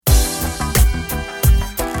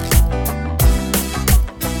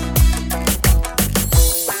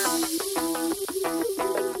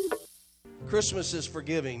Christmas is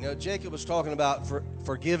forgiving. Now, Jacob was talking about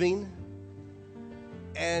forgiving.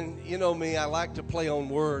 And you know me, I like to play on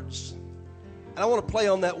words. And I want to play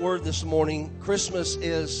on that word this morning. Christmas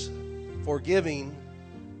is forgiving,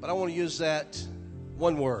 but I want to use that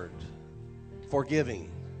one word,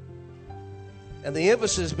 forgiving. And the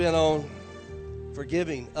emphasis has been on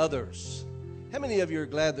forgiving others. How many of you are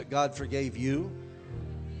glad that God forgave you?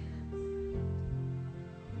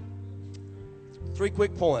 3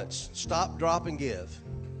 quick points. Stop, drop, and give.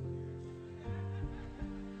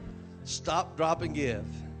 Stop, drop, and give.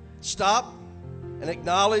 Stop and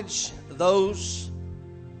acknowledge those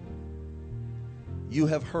you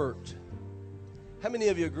have hurt. How many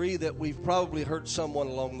of you agree that we've probably hurt someone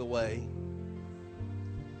along the way?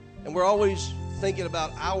 And we're always thinking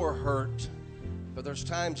about our hurt, but there's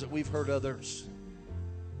times that we've hurt others.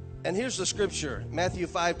 And here's the scripture, Matthew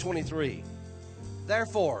 5:23.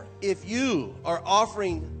 Therefore, if you are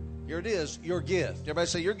offering, here it is, your gift. Everybody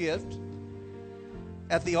say your gift.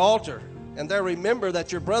 At the altar, and there remember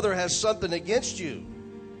that your brother has something against you.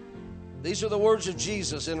 These are the words of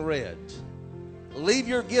Jesus in red. Leave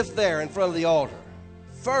your gift there in front of the altar.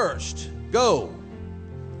 First, go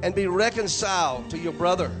and be reconciled to your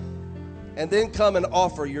brother, and then come and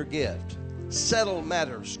offer your gift. Settle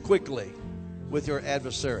matters quickly with your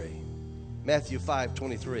adversary. Matthew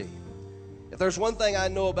 5:23. If there's one thing I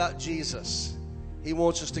know about Jesus, he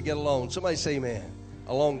wants us to get along. Somebody say amen.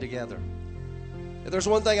 Along together. If there's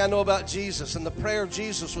one thing I know about Jesus, and the prayer of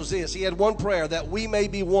Jesus was this. He had one prayer, that we may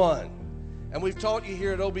be one. And we've taught you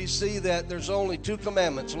here at OBC that there's only 2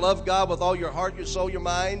 commandments. Love God with all your heart, your soul, your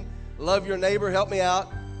mind. Love your neighbor, help me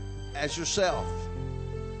out, as yourself.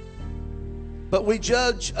 But we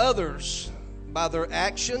judge others by their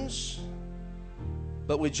actions,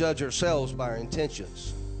 but we judge ourselves by our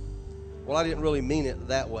intentions. Well, I didn't really mean it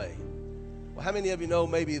that way. Well, how many of you know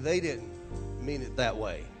maybe they didn't mean it that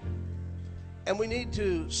way? And we need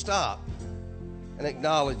to stop and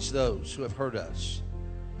acknowledge those who have hurt us.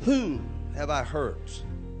 Who have I hurt?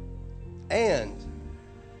 And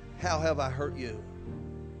how have I hurt you?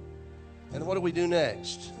 And what do we do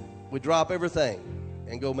next? We drop everything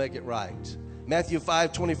and go make it right. Matthew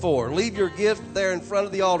 5:24. Leave your gift there in front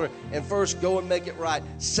of the altar and first go and make it right.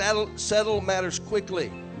 Settle matters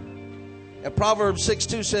quickly. And Proverbs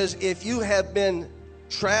 6:2 says, if you have been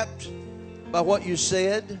trapped by what you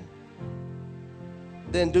said,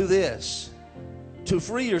 then do this. To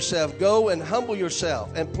free yourself, go and humble yourself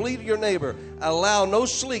and plead to your neighbor. Allow no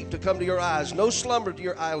sleep to come to your eyes, no slumber to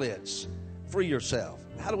your eyelids. Free yourself.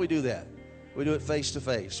 How do we do that? We do it face to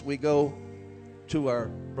face. We go to our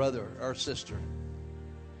brother, our sister,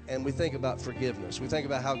 and we think about forgiveness. We think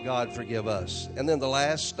about how God forgive us. And then the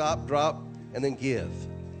last, stop, drop, and then give.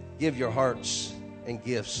 Give your hearts and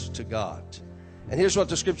gifts to God. And here's what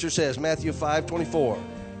the scripture says, Matthew 5:24.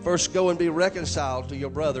 First go and be reconciled to your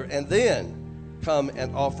brother, and then come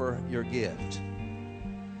and offer your gift.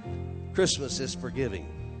 Christmas is forgiving.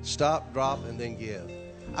 Stop, drop, and then give.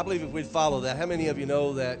 I believe if we'd follow that, how many of you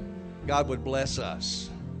know that God would bless us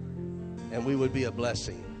and we would be a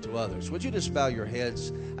blessing to others? Would you just bow your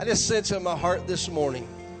heads? I just sense in my heart this morning,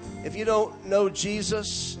 if you don't know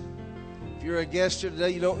Jesus, if you're a guest here today,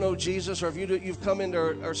 you don't know Jesus, or if you've come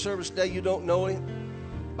into our service today, you don't know him.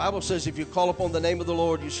 The Bible says if you call upon the name of the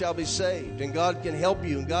Lord, you shall be saved. And God can help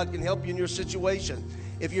you, and God can help you in your situation.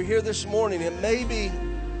 If you're here this morning and maybe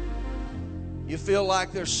you feel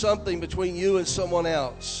like there's something between you and someone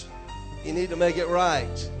else, you need to make it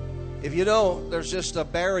right. If you don't, there's just a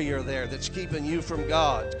barrier there that's keeping you from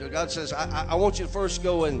God. God says, I want you to first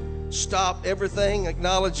go and stop everything,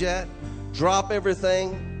 acknowledge that, drop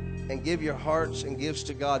everything, and give your hearts and gifts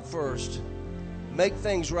to God first. Make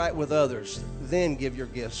things right with others, then give your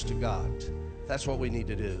gifts to God. That's what we need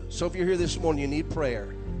to do. So if you're here this morning, you need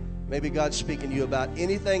prayer. Maybe God's speaking to you about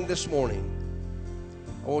anything this morning.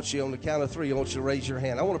 I want you, on the count of 3, I want you to raise your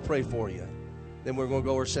hand. I want to pray for you. Then we're going to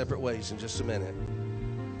go our separate ways in just a minute.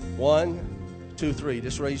 1, 2, 3.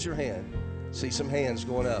 Just raise your hand. See some hands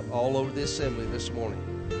going up all over the assembly this morning.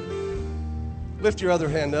 Lift your other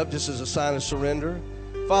hand up just as a sign of surrender.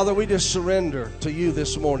 Father, we just surrender to you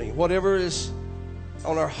this morning. Whatever is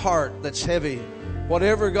on our heart that's heavy,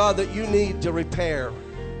 whatever, God, that you need to repair,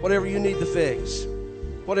 whatever you need to fix,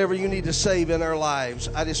 whatever you need to save in our lives,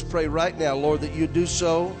 I just pray right now, Lord, that you do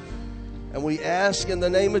so. And we ask in the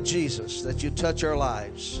name of Jesus that you touch our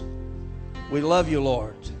lives. We love you,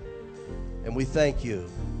 Lord, and we thank you,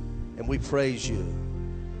 and we praise you,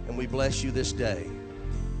 and we bless you this day.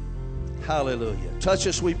 Hallelujah. Touch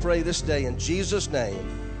us, we pray, this day in Jesus'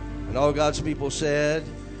 name. And all God's people said,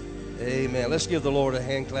 amen. Let's give the Lord a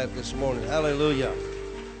hand clap this morning. Hallelujah.